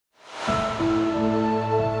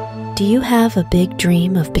Do you have a big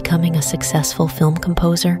dream of becoming a successful film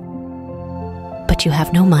composer, but you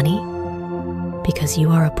have no money because you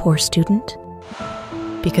are a poor student?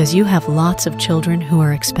 Because you have lots of children who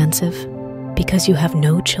are expensive? Because you have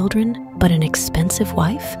no children but an expensive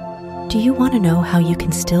wife? Do you want to know how you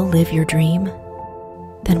can still live your dream?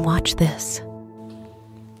 Then watch this.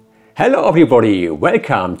 Hello everybody,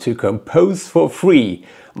 welcome to Compose for Free,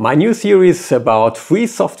 my new series about free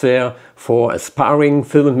software for aspiring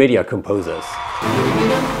film and media composers.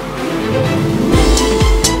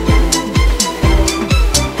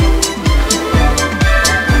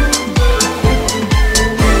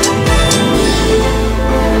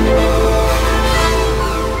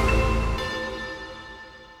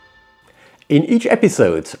 In each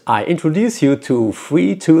episode, I introduce you to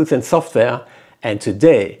free tools and software, and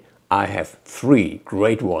today I have 3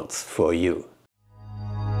 great ones for you.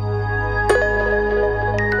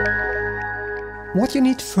 What you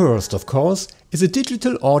need first, of course, is a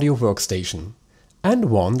Digital Audio Workstation. And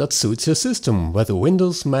one that suits your system, whether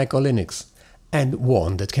Windows, Mac or Linux. And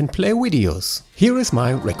one that can play videos. Here is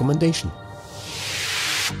my recommendation.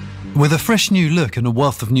 With a fresh new look and a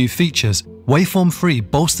wealth of new features, Waveform Free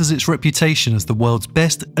bolsters its reputation as the world's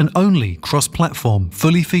best and only cross-platform,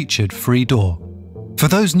 fully featured free DAW. For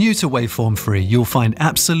those new to Waveform Free, you'll find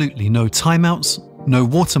absolutely no timeouts, no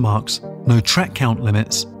watermarks, no track count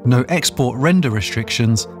limits, no export render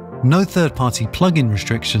restrictions, no third-party plugin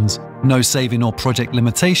restrictions, no saving or project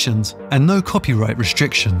limitations, and no copyright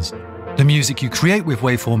restrictions. The music you create with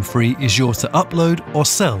Waveform Free is yours to upload or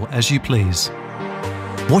sell as you please.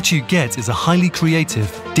 What you get is a highly creative,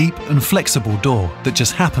 deep and flexible DAW that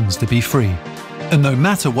just happens to be free. And no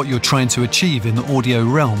matter what you're trying to achieve in the audio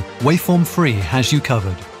realm, Waveform Free has you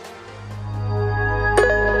covered.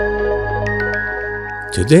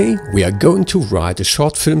 Today we are going to write a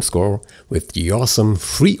short film score with the awesome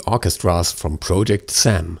free orchestras from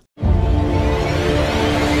ProjectSAM.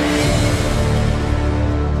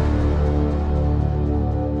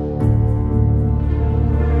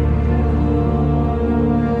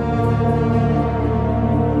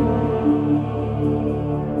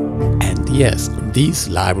 Yes, these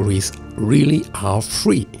libraries really are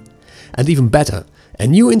free. And even better, a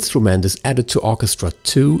new instrument is added to Orchestra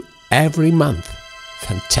 2 every month.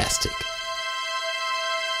 Fantastic!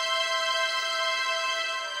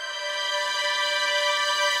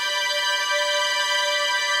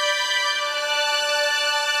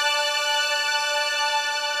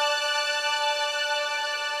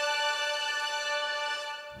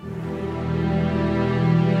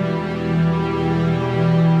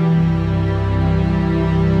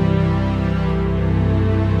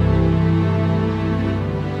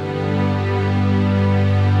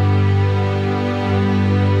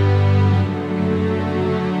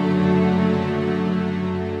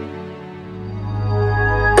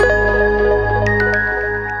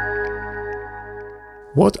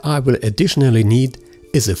 What I will additionally need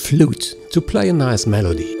is a flute to play a nice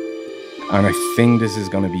melody. And I think this is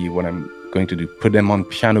going to be what I'm going to do, put them on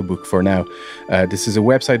Piano Book for now. This is a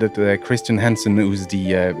website that Christian Hansen, who's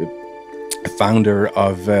the founder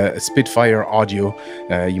of Spitfire Audio.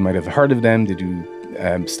 You might have heard of them. They do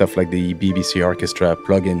stuff like the BBC Orchestra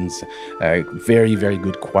plugins, very, very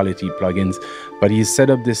good quality plugins. But he's set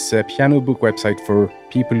up this Piano Book website for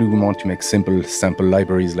people who want to make simple sample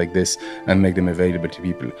libraries like this and make them available to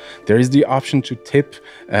people. There is the option to tip.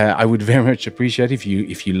 I would very much appreciate if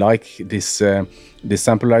you like this this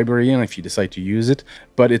sample library and if you decide to use it.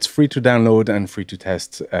 But it's free to download and free to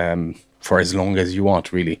test for as long as you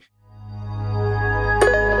want, really.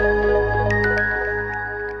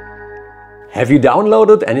 Have you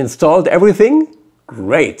downloaded and installed everything?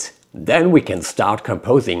 Great! Then we can start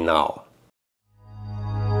composing now.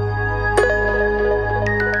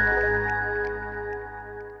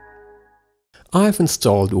 I've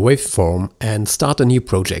installed Waveform and start a new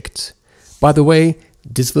project. By the way,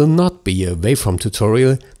 this will not be a Waveform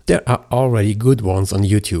tutorial, there are already good ones on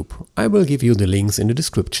YouTube. I will give you the links in the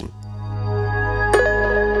description.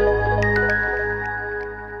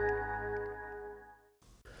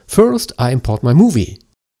 First, I import my movie.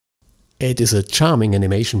 It is a charming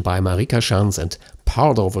animation by Marika Schanz and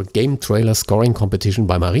part of a game trailer scoring competition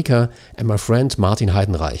by Marika and my friend Martin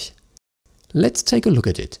Heidenreich. Let's take a look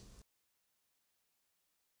at it.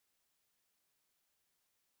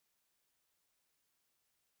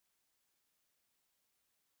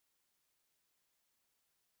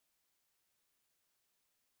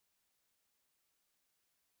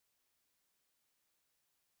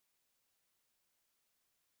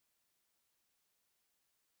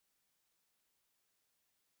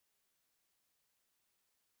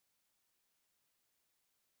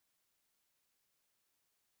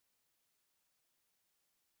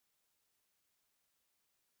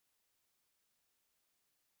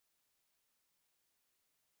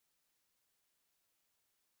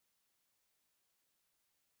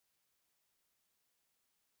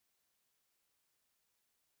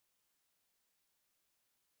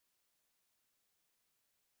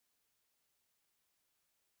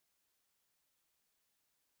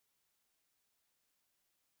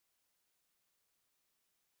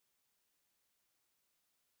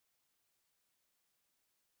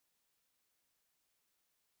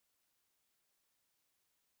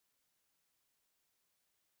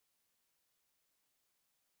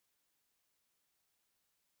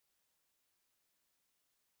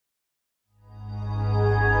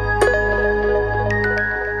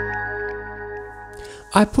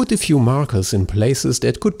 I put a few markers in places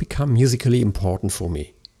that could become musically important for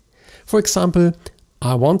me. For example,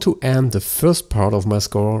 I want to end the first part of my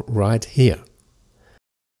score right here.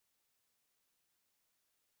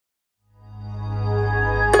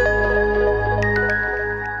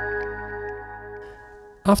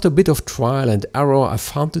 After a bit of trial and error, I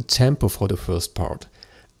found the tempo for the first part,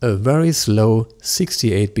 a very slow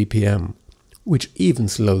 68 BPM, which even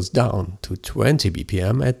slows down to 20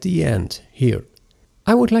 BPM at the end here.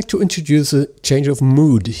 I would like to introduce a change of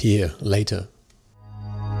mood here later.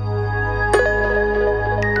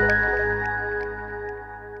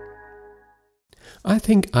 I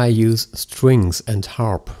think I use strings and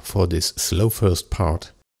harp for this slow first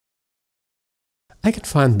part. I can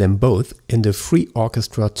find them both in the free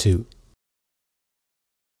Orchestra too.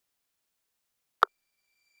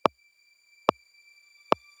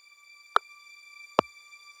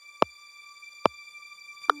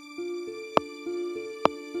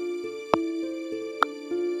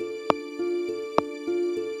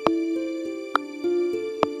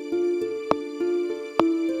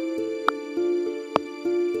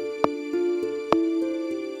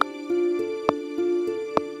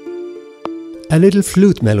 A little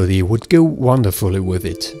flute melody would go wonderfully with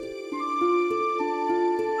it.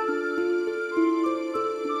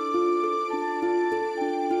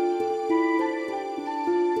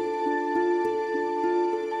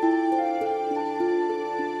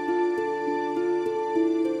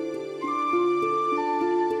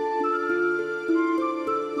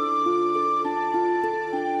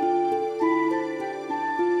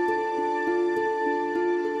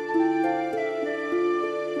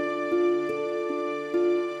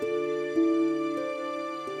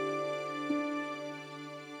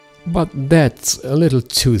 But that's a little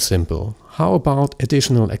too simple. How about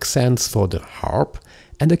additional accents for the harp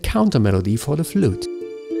and a counter melody for the flute?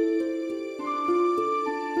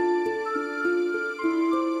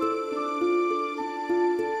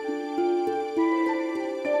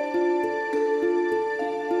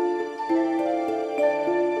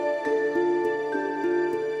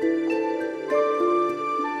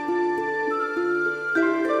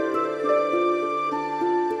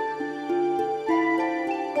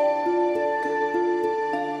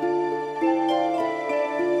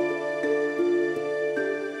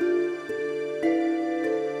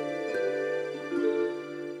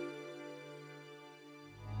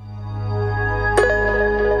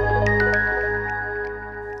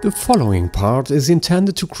 The following part is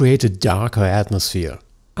intended to create a darker atmosphere.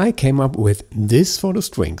 I came up with this for the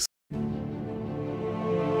strings.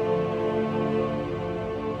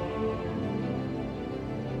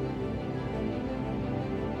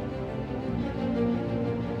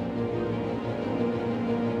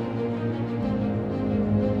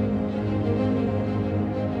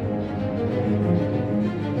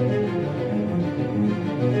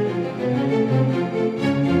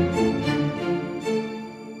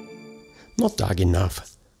 Not dark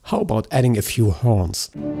enough. How about adding a few horns?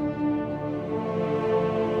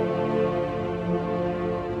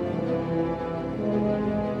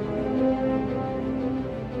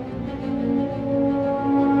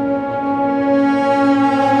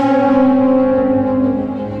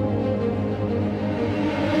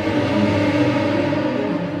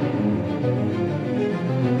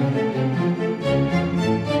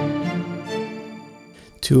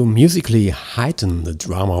 To musically heighten the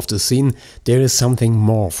drama of the scene, there is something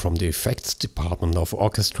more from the effects department of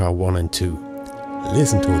Orchestra 1 and 2.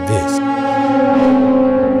 Listen to this.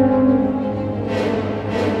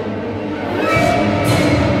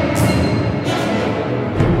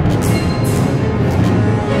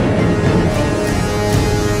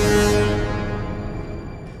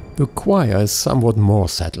 The choir is somewhat more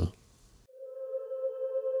subtle.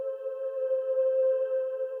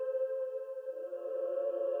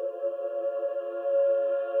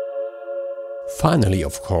 Finally,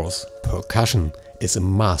 of course, percussion is a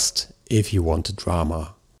must if you want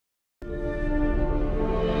drama.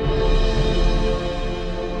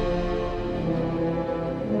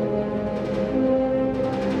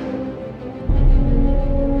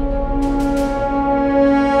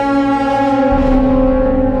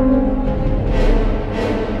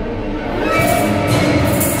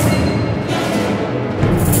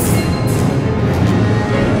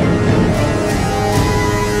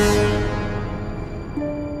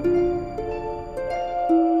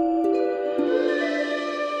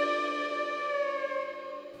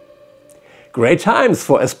 Great times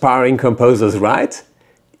for aspiring composers, right?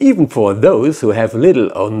 Even for those who have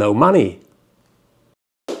little or no money.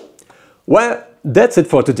 Well, that's it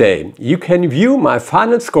for today. You can view my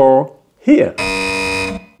final score here.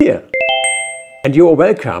 And you are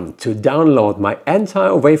welcome to download my entire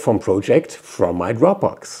Waveform project from my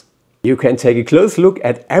Dropbox. You can take a close look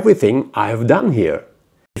at everything I have done here.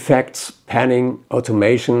 Effects, panning,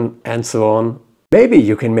 automation and so on. Maybe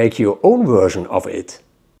you can make your own version of it.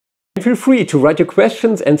 And feel free to write your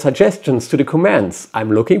questions and suggestions to the comments.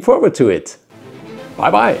 I'm looking forward to it. Bye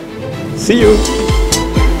bye. See you.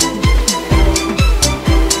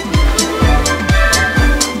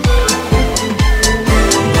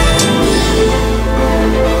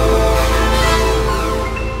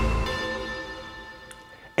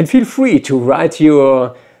 And feel free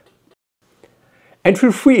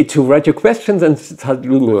to write your questions and